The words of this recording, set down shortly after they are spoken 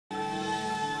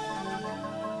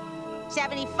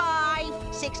75,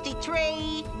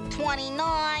 63,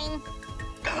 29.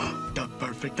 The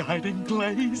perfect hiding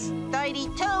place.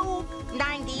 32,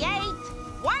 98,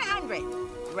 100.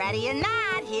 Ready or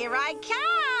not, here I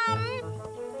come.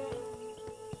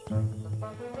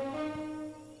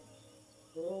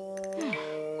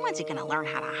 When's he gonna learn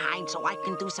how to hide so I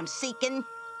can do some seeking?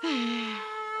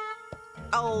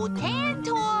 Oh,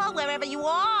 Tantor, wherever you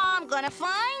are, I'm gonna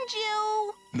find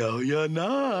you. No, you're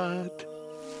not.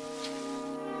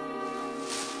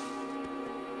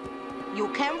 You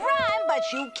can run, but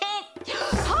you can't.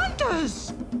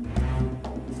 Hunters!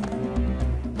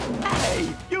 Hey,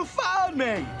 you found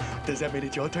me. Does that mean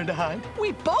it's your turn to hide?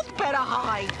 We both better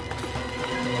hide.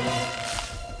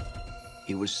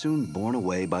 He was soon borne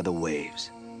away by the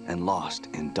waves and lost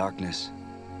in darkness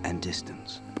and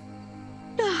distance.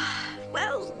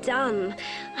 Well done.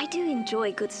 I do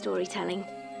enjoy good storytelling.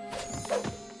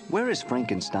 Where is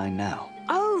Frankenstein now?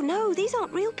 Oh, no, these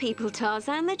aren't real people,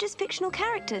 Tarzan. They're just fictional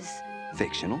characters.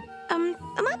 Fictional?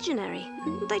 Imaginary.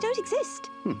 They don't exist.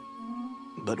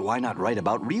 But why not write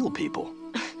about real people?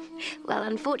 Well,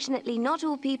 unfortunately, not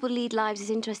all people lead lives as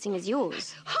interesting as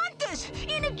yours. Hunters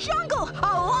in a jungle, a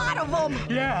lot of them.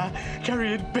 Yeah,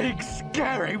 carrying big,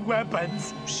 scary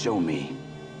weapons. Show me.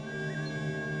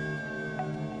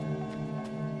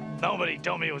 Nobody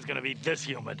told me it was gonna be this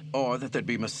humid. Or that there'd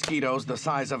be mosquitoes the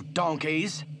size of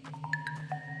donkeys.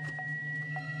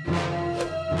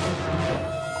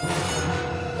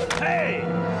 Hey!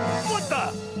 What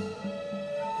the?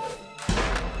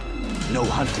 No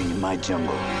hunting in my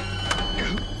jungle.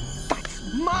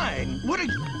 That's mine! What are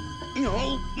you... You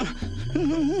know...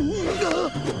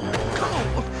 Go!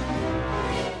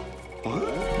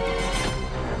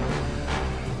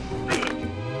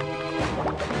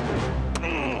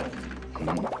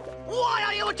 Why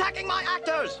are you attacking my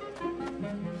actors?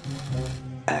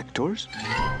 Actors?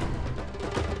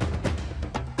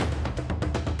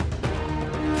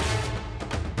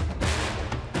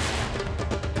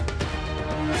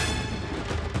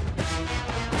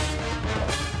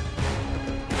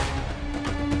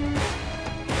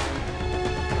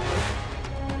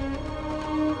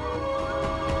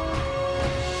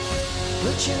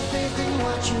 Put your faith in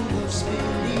what you most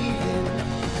believe in.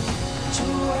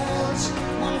 Two worlds,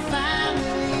 one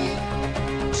family.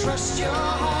 Trust your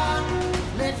heart,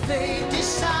 let fate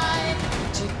decide.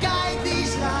 To guide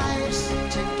these lives,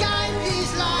 to guide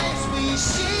these lives we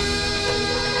see.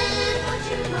 What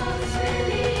you most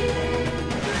believe in.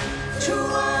 Two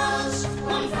worlds,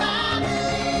 one family.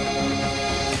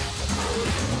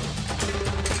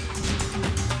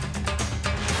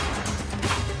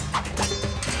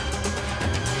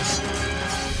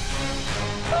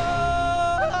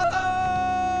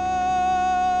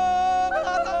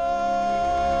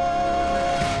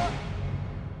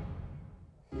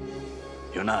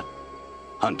 You're not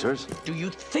hunters? Do you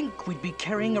think we'd be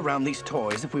carrying around these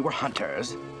toys if we were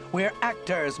hunters? We're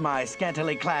actors, my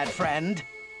scantily clad friend.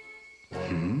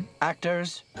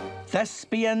 Actors,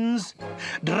 thespians,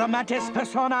 dramatis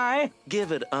personae.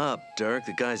 Give it up, Dirk.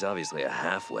 The guy's obviously a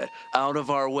half-wit. Out of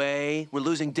our way. We're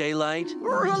losing daylight.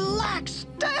 Relax,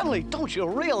 Stanley. Don't you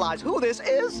realize who this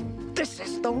is? This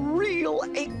is the real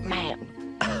ape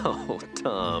man. Oh,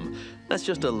 Tom. That's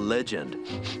just a legend.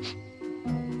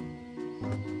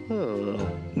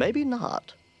 Maybe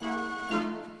not.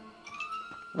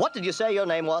 What did you say your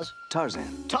name was?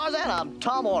 Tarzan. Tarzan, I'm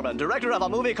Tom Orman, director of a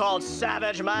movie called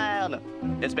Savage Man.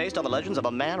 It's based on the legends of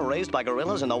a man raised by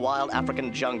gorillas in the wild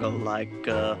African jungle,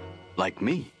 Like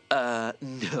me?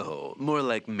 No. More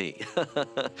like me.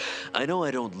 I know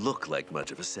I don't look like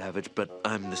much of a savage, but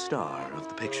I'm the star of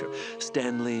the picture.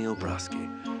 Stanley Obrowski.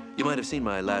 You might have seen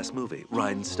my last movie,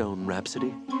 Rhinestone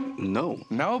Rhapsody. No.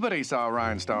 Nobody saw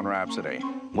Rhinestone Rhapsody.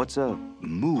 What's a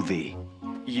movie?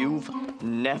 You've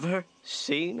never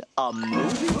seen a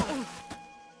movie?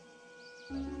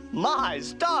 My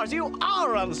stars, you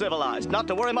are uncivilized. Not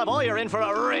to worry, my boy, you're in for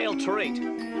a real treat.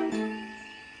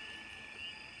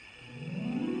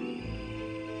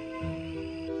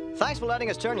 Thanks for letting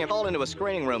us turn your call into a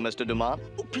screening room, Mr. Dumont.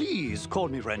 Oh, please call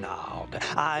me Renard.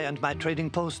 I and my trading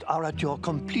post are at your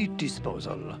complete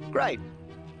disposal. Great.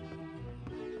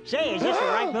 Say, is this the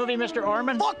right movie, Mr.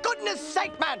 Orman? For goodness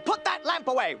sake, man, put that lamp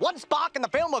away. One spark and the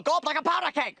film will go up like a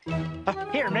powder keg.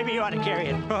 Here, maybe you ought to carry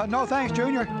it. No thanks,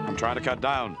 Junior. I'm trying to cut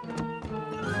down.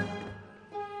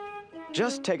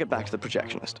 Just take it back to the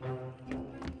projectionist.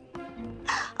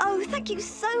 Oh, thank you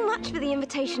so much for the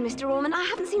invitation, Mr. Orman. I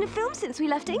haven't seen a film since we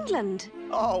left England.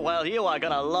 Oh, well, you are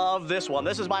gonna love this one.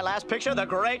 This is my last picture, The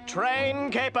Great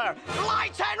Train Caper.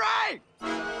 Lights, Henry!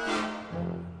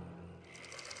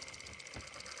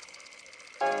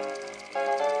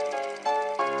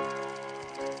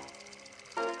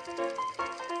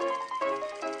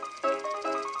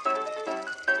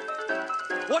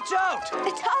 Watch out!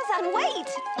 Tarzan, wait!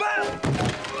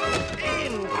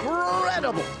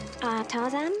 Incredible!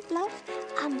 Tarzan, love?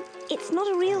 It's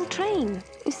not a real train.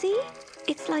 You see?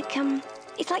 It's like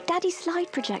Daddy's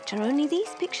slide projector, only these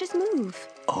pictures move.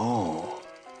 Oh,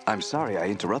 I'm sorry I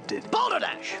interrupted.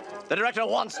 Balderdash! The director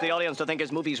wants the audience to think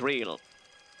his movie's real.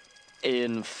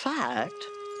 In fact,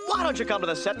 why don't you come to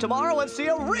the set tomorrow and see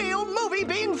a real movie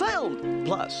being filmed?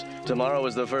 Plus, tomorrow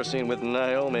is the first scene with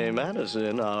Naomi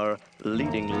Madison, our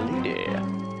leading lady.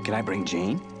 Can I bring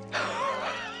Jane?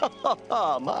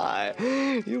 Oh, my.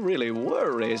 You really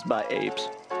were raised by apes.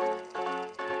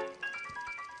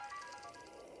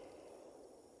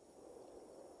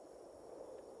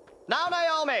 Now,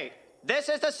 Naomi, this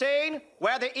is the scene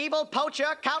where the evil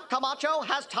poacher, Count Camacho,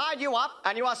 has tied you up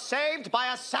and you are saved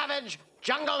by a savage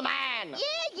jungle man.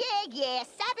 Yeah.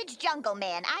 Savage jungle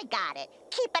man. I got it.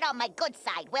 Keep it on my good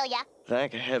side, will ya?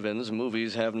 Thank heavens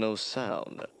movies have no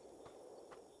sound.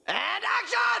 And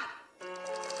action!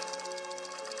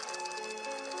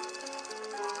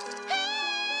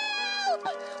 Help!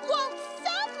 Won't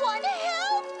someone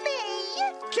help me?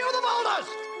 Cue the boulders!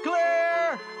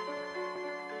 Clear!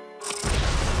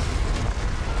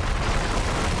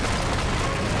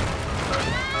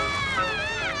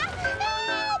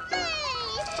 Help me!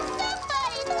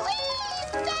 Somebody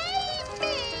please save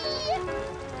me!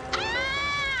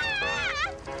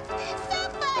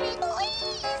 Somebody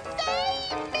please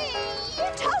save me!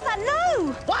 Tarzan, no!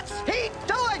 What's he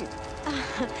doing?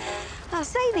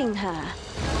 Saving her.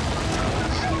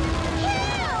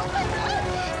 Help!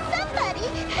 Somebody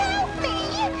help me!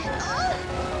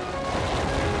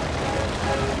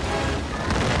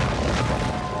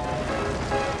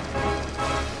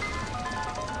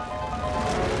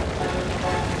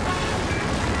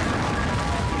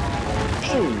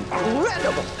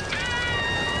 Incredible!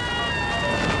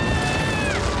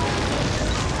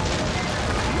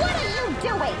 What are you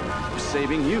doing?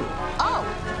 Saving you.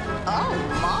 Oh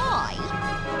my!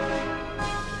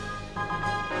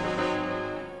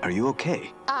 Are you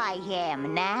okay? I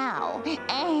am now.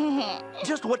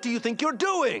 Just what do you think you're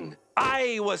doing?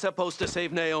 I was supposed to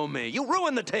save Naomi. You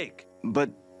ruined the take.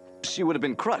 But she would have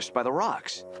been crushed by the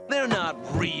rocks. They're not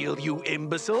real, you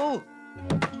imbecile.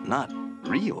 Not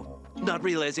real. Not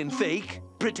real as in fake?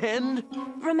 Pretend?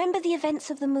 Remember, the events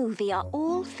of the movie are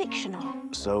all fictional.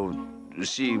 So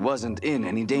she wasn't in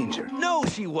any danger. No,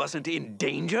 she wasn't in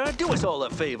danger. Do us all a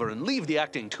favor and leave the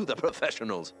acting to the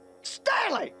professionals.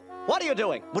 Stanley! What are you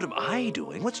doing? What am I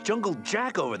doing? What's Jungle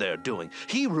Jack over there doing?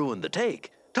 He ruined the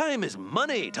take. Time is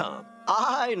money, Tom.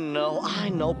 I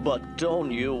know, but don't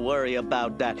you worry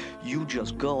about that. You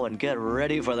just go and get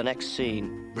ready for the next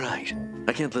scene. Right.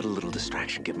 I can't let a little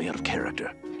distraction get me out of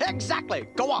character. Exactly.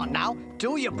 Go on now.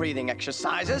 Do your breathing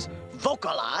exercises.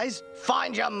 Vocalize.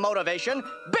 Find your motivation.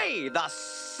 Be the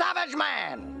savage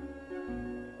man.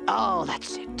 Oh,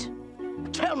 that's it.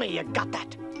 Tell me you got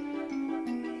that.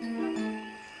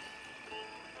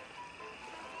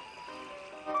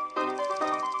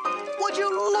 Would you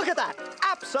look at that?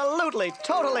 Absolutely,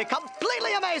 totally,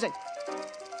 completely amazing.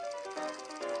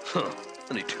 Huh.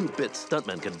 Only 2-bit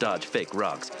stuntmen can dodge fake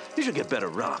rocks. You should get better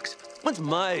rocks. When's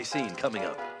my scene coming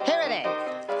up? Here it is.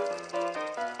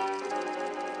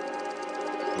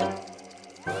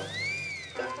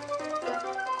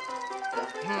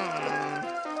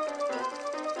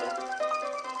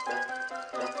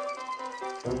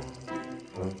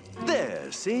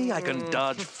 There, see? I can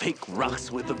dodge fake rocks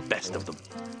with the best of them.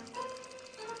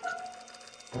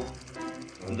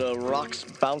 The rocks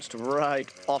bounced right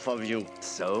off of you.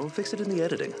 So, fix it in the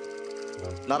editing.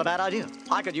 Not a bad idea.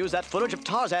 I could use that footage of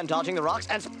Tarzan dodging the rocks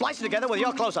and splice it together with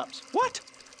your close-ups. What?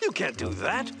 You can't do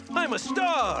that. I'm a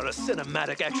star, a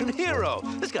cinematic action hero.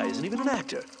 This guy isn't even an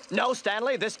actor. No,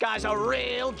 Stanley, this guy's a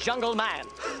real jungle man.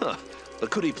 Huh.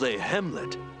 But could he play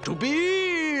Hamlet? To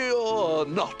be or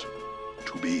not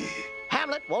to be?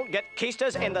 Hamlet won't get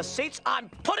keisters in the seats. I'm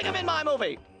putting him in my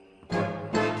movie.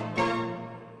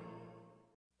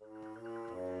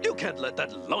 You can't let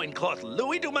that loincloth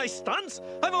Louie do my stunts.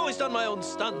 I've always done my own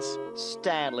stunts.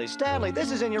 Stanley,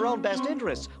 this is in your own best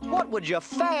interests. What would your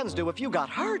fans do if you got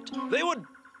hurt? They would...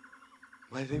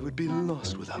 Why, they would be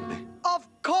lost without me. Of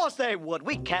course they would.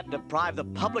 We can't deprive the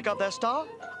public of their star.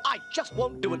 I just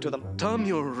won't do it to them. Tom,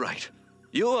 you're right.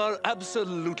 You are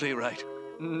absolutely right.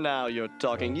 Now you're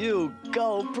talking. You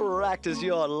go practice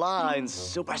your lines,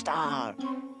 superstar.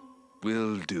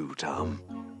 Will do, Tom.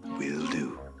 Will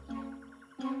do.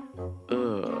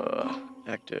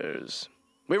 Actors.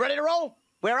 We ready to roll?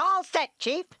 We're all set,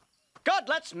 Chief. Good,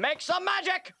 let's make some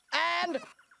magic. And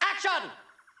action!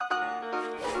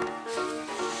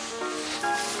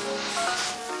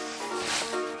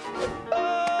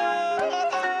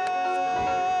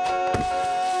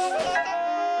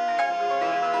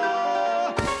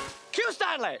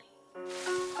 Stanley!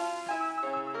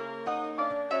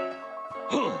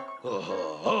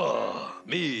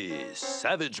 Me,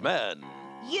 Savage Man.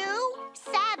 You,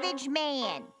 Savage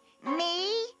Man.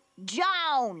 Me,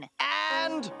 Joan.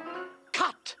 And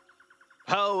cut!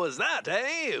 How was that,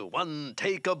 eh? One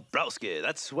take of browski.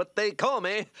 That's what they call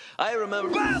me. I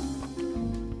remember...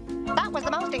 That was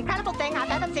the most incredible thing I've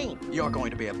ever seen. You're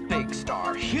going to be a big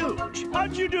star, huge.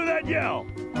 How'd you do that yell?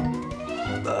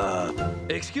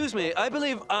 Excuse me, I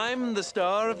believe I'm the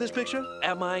star of this picture.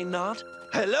 Am I not?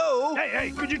 Hello?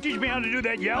 Hey, could you teach me how to do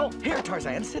that yell? Here,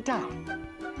 Tarzan, sit down.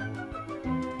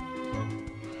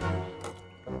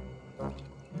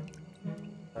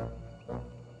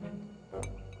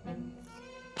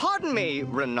 Pardon me,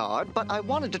 Renard, but I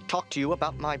wanted to talk to you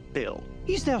about my bill.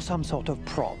 Is there some sort of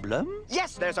problem?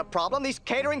 Yes, there's a problem. These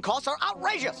catering costs are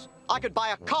outrageous. I could buy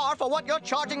a car for what you're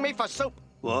charging me for soup.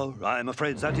 Well, I'm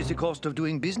afraid that is the cost of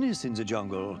doing business in the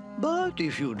jungle. But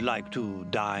if you'd like to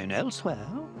dine elsewhere...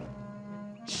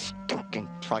 Stinking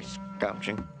price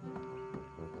gouging.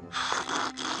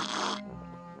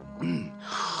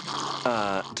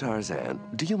 Tarzan,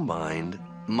 do you mind?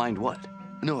 Mind what?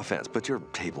 No offense, but your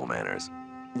table manners.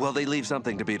 Well, they leave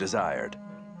something to be desired.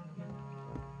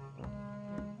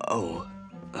 Oh,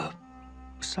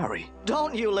 sorry.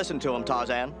 Don't you listen to him,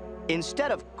 Tarzan.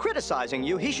 Instead of criticizing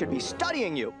you, he should be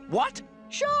studying you. What?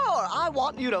 Sure, I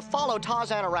want you to follow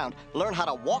Tarzan around. Learn how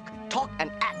to walk, talk,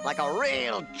 and act like a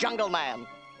real jungle man.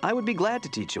 I would be glad to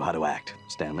teach you how to act,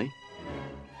 Stanley.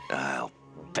 I'll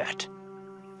bet.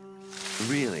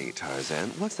 Really, Tarzan,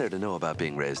 what's there to know about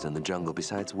being raised in the jungle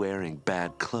besides wearing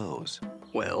bad clothes?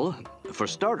 Well, for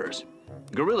starters,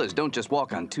 gorillas don't just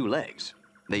walk on two legs.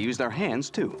 They use their hands,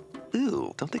 too.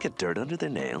 Ooh, don't they get dirt under their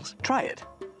nails? Try it.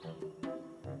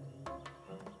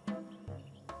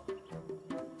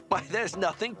 Why, there's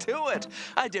nothing to it.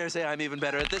 I dare say I'm even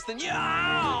better at this than you.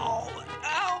 Ow!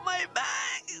 Ow, my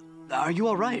back! Are you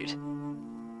all right?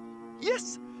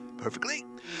 Yes, perfectly.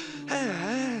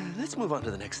 Let's move on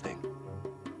to the next thing.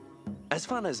 As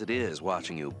fun as it is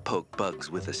watching you poke bugs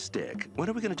with a stick, when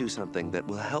are we going to do something that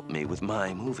will help me with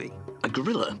my movie? A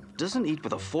gorilla doesn't eat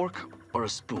with a fork or a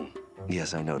spoon.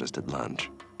 Yes, I noticed at lunch.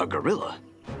 A gorilla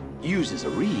uses a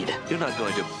reed. You're not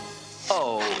going to...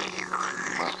 Oh.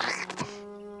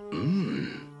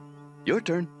 Your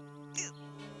turn.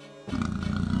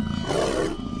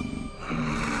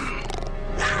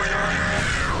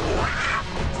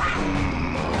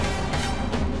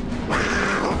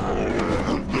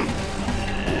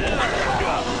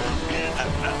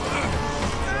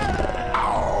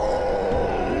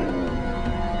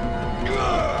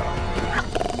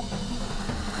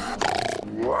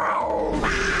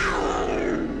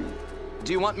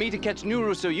 Do you want me to catch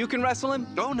Nuru so you can wrestle him?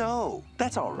 Oh, no.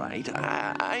 That's all right.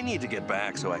 I need to get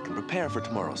back so I can prepare for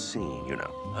tomorrow's scene, you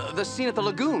know. The scene at the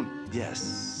lagoon.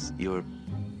 Yes. You're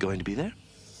going to be there?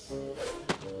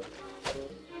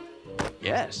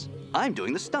 Yes. I'm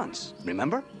doing the stunts,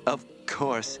 remember? Of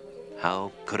course.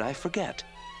 How could I forget?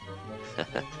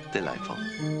 Delightful.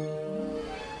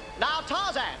 Now,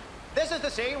 Tarzan, this is the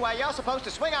scene where you're supposed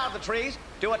to swing out of the trees,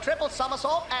 do a triple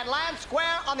somersault, and land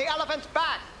square on the elephant's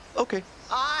back. Okay.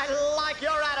 I like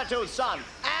your attitude, son.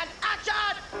 And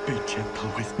action! Be gentle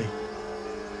with me.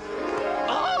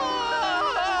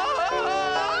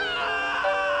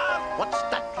 What's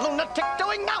that lunatic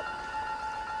doing now?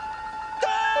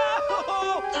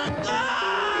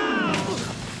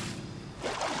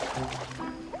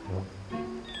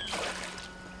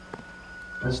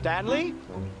 Stanley?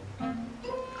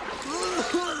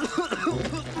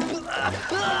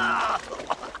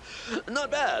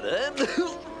 Not bad, eh?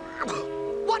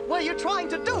 What were you trying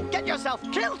to do? Get yourself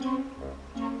killed?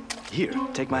 Here,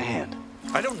 take my hand.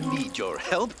 I don't need your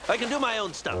help. I can do my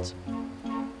own stunts.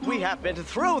 We have been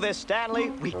through this, Stanley.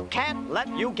 We can't let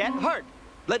you get hurt.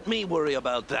 Let me worry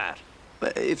about that.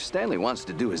 But if Stanley wants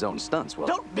to do his own stunts, well...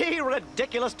 Don't be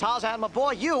ridiculous, Tarzan, my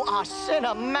boy. You are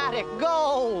cinematic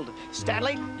gold.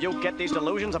 Stanley, you get these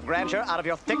delusions of grandeur out of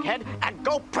your thick head and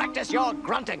go practice your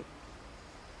grunting.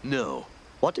 No.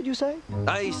 What did you say?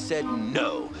 I said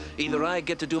no. Either I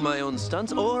get to do my own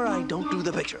stunts or I don't do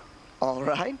the picture. All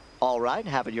right,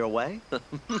 have it your way.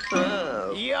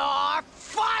 You're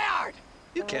fired!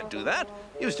 You can't do that.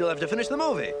 You still have to finish the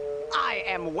movie. I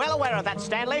am well aware of that,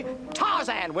 Stanley.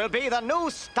 Tarzan will be the new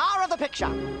star of the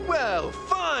picture. Well,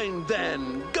 fine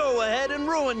then. Go ahead and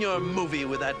ruin your movie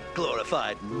with that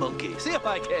glorified monkey. See if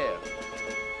I care.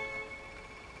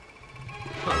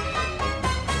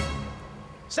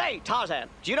 Say, Tarzan,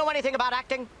 do you know anything about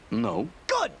acting? No.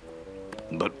 Good!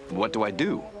 But what do I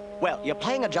do? Well, you're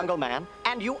playing a jungle man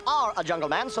And you are a jungle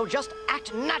man, so just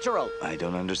act natural. I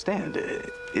don't understand.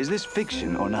 Is this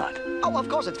fiction or not? Oh, of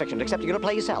course it's fiction, except you're gonna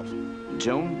play yourself.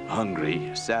 Joan, hungry,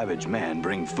 savage man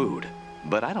bring food.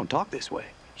 But I don't talk this way.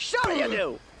 Sure you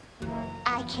do!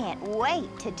 I can't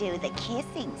wait to do the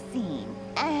kissing scene.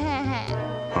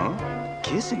 Huh?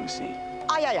 Kissing scene?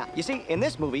 Ah, yeah. You see, in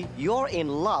this movie, you're in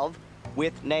love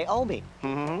with Naomi.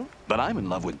 But I'm in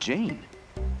love with Jane.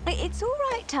 It's all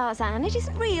right, Tarzan. It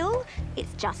isn't real.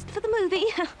 It's just for the movie.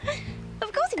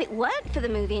 Of course, if it weren't for the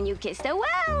movie and you kissed her,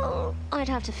 well, I'd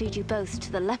have to feed you both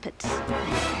to the leopards.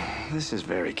 This is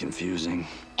very confusing.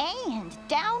 And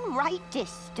downright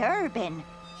disturbing.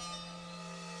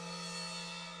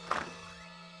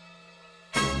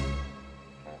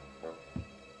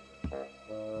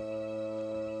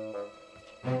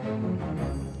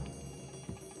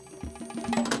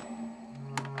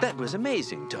 That was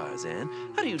amazing, Tarzan.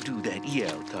 How do you do that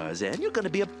yell, Tarzan? You're gonna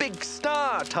be a big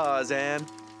star, Tarzan.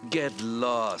 Get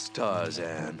lost,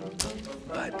 Tarzan.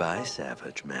 Bye-bye,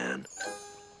 savage man.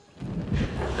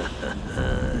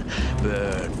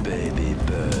 Burn, baby,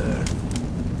 burn.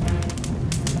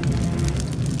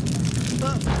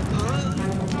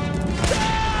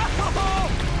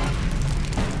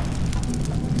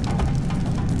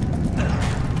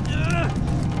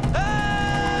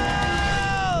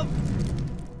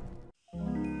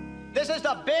 This is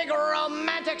the big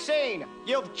romantic scene.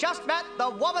 You've just met the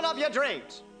woman of your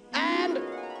dreams. And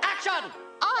action!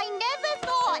 I never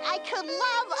thought I could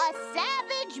love a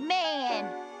savage man.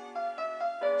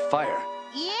 Fire.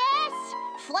 Yes,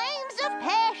 flames of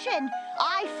passion.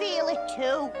 I feel it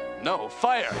too. No,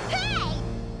 fire. Hey!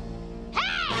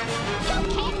 Hey! You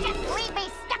can't just leave me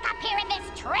stuck up here in this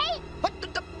tree. But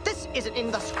this isn't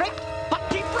in the script, but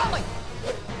keep rolling.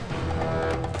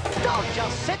 Don't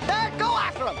just sit there, go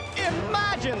after him.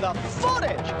 Imagine the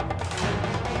footage.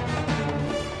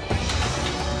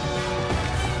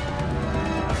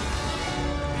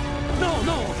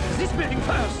 No, this building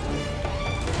first.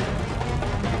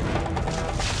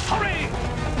 Hurry!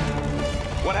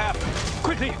 What happened?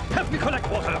 Quickly, help me collect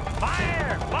water.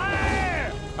 Fire!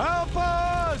 Fire! Help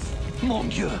us! Mon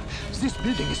Dieu, this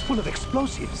building is full of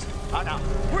explosives. Oh, no.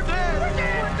 We're dead! We're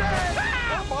dead! We're dead!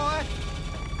 Ah! Oh, boy!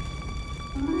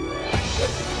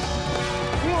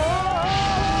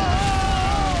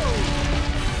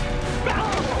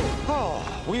 Oh,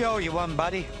 we owe you one,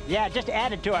 buddy. Yeah, just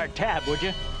add it to our tab, would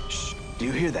you? Shh. Do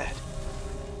you hear that?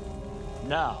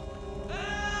 No.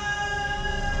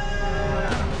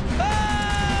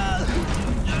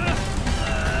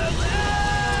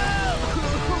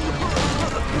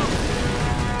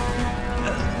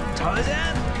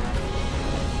 Tarzan?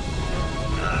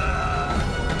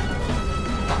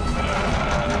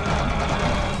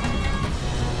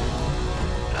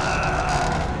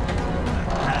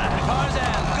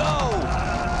 Tarzan, go!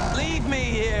 Leave me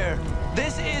here.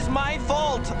 This is my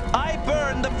fault. I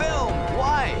burned the film.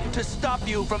 Why? To stop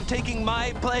you from taking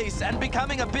my place and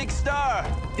becoming a big star.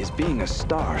 Is being a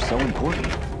star so important?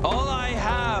 All I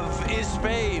have is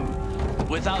fame.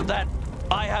 Without that,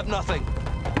 I have nothing.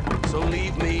 So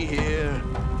leave me here.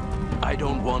 I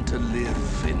don't want to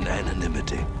live in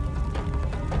anonymity.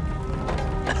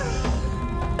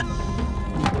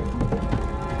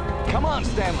 Come on,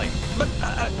 Stanley. But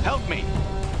help me.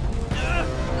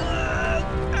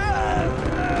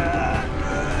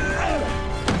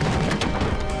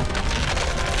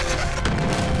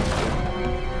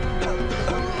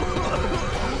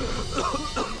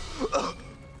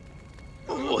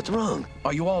 What's wrong?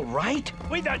 Are you all right?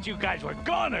 We thought you guys were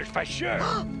goners for sure.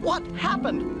 What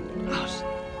happened? Oh,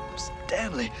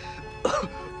 Stanley.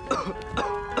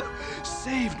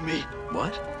 Saved me.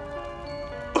 What?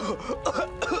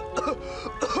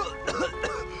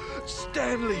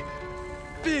 Stanley,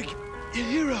 big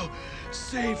hero,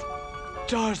 saved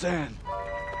Tarzan.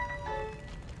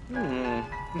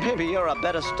 Maybe you're a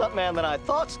better stuntman than I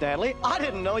thought, Stanley. I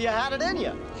didn't know you had it in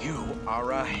you. You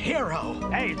are a hero.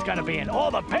 Hey, it's gonna be in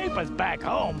all the papers back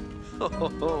home.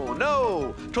 Oh,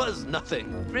 no. 'Twas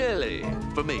nothing, really,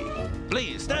 for me.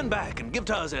 Please, stand back and give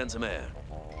Tarzan some air.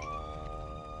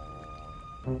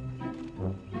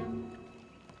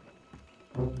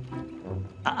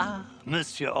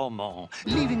 Monsieur Ormond,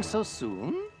 leaving so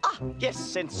soon? Ah, yes,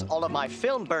 since all of my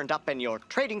film burned up in your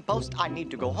trading post, I need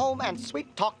to go home and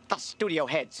sweet talk the studio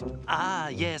heads. Ah,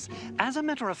 yes. As a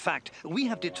matter of fact, we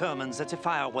have determined that the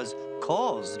fire was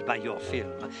caused by your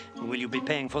film. Will you be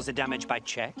paying for the damage by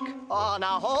check? Oh,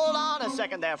 now hold on a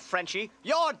second there, Frenchie.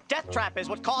 Your death trap is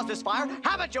what caused this fire.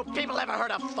 Haven't you people ever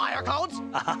heard of fire codes?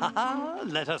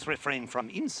 Let us refrain from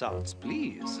insults,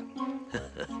 please.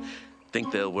 Think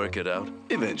they'll work it out?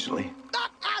 Eventually.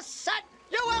 Not a cent!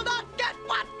 You will not get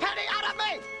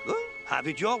Have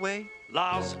it your way,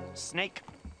 Lars Snake.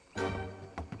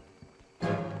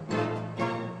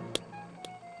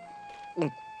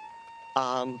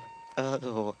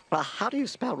 How do you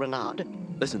spell Renard?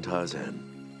 Listen,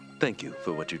 Tarzan. Thank you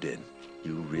for what you did.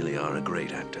 You really are a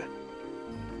great actor.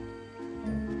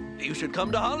 You should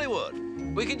come to Hollywood.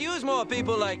 We could use more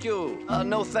people like you.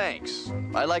 No thanks.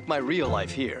 I like my real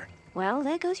life here. Well,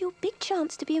 there goes your big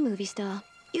chance to be a movie star.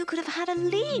 You could have had a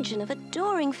legion of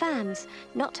adoring fans,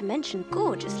 not to mention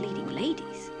gorgeous leading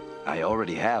ladies. I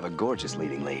already have a gorgeous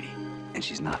leading lady, and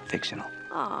she's not fictional.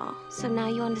 Ah, so now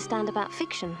you understand about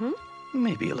fiction,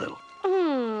 Maybe a little.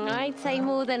 I'd say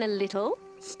more than a little.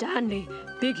 Stanley,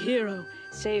 big hero,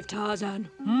 save Tarzan.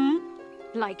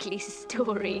 Likely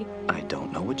story. I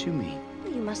don't know what you mean.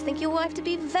 You must think your wife to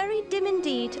be very dim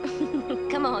indeed.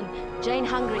 Come on, Jane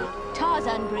hungry.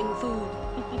 Tarzan bring food.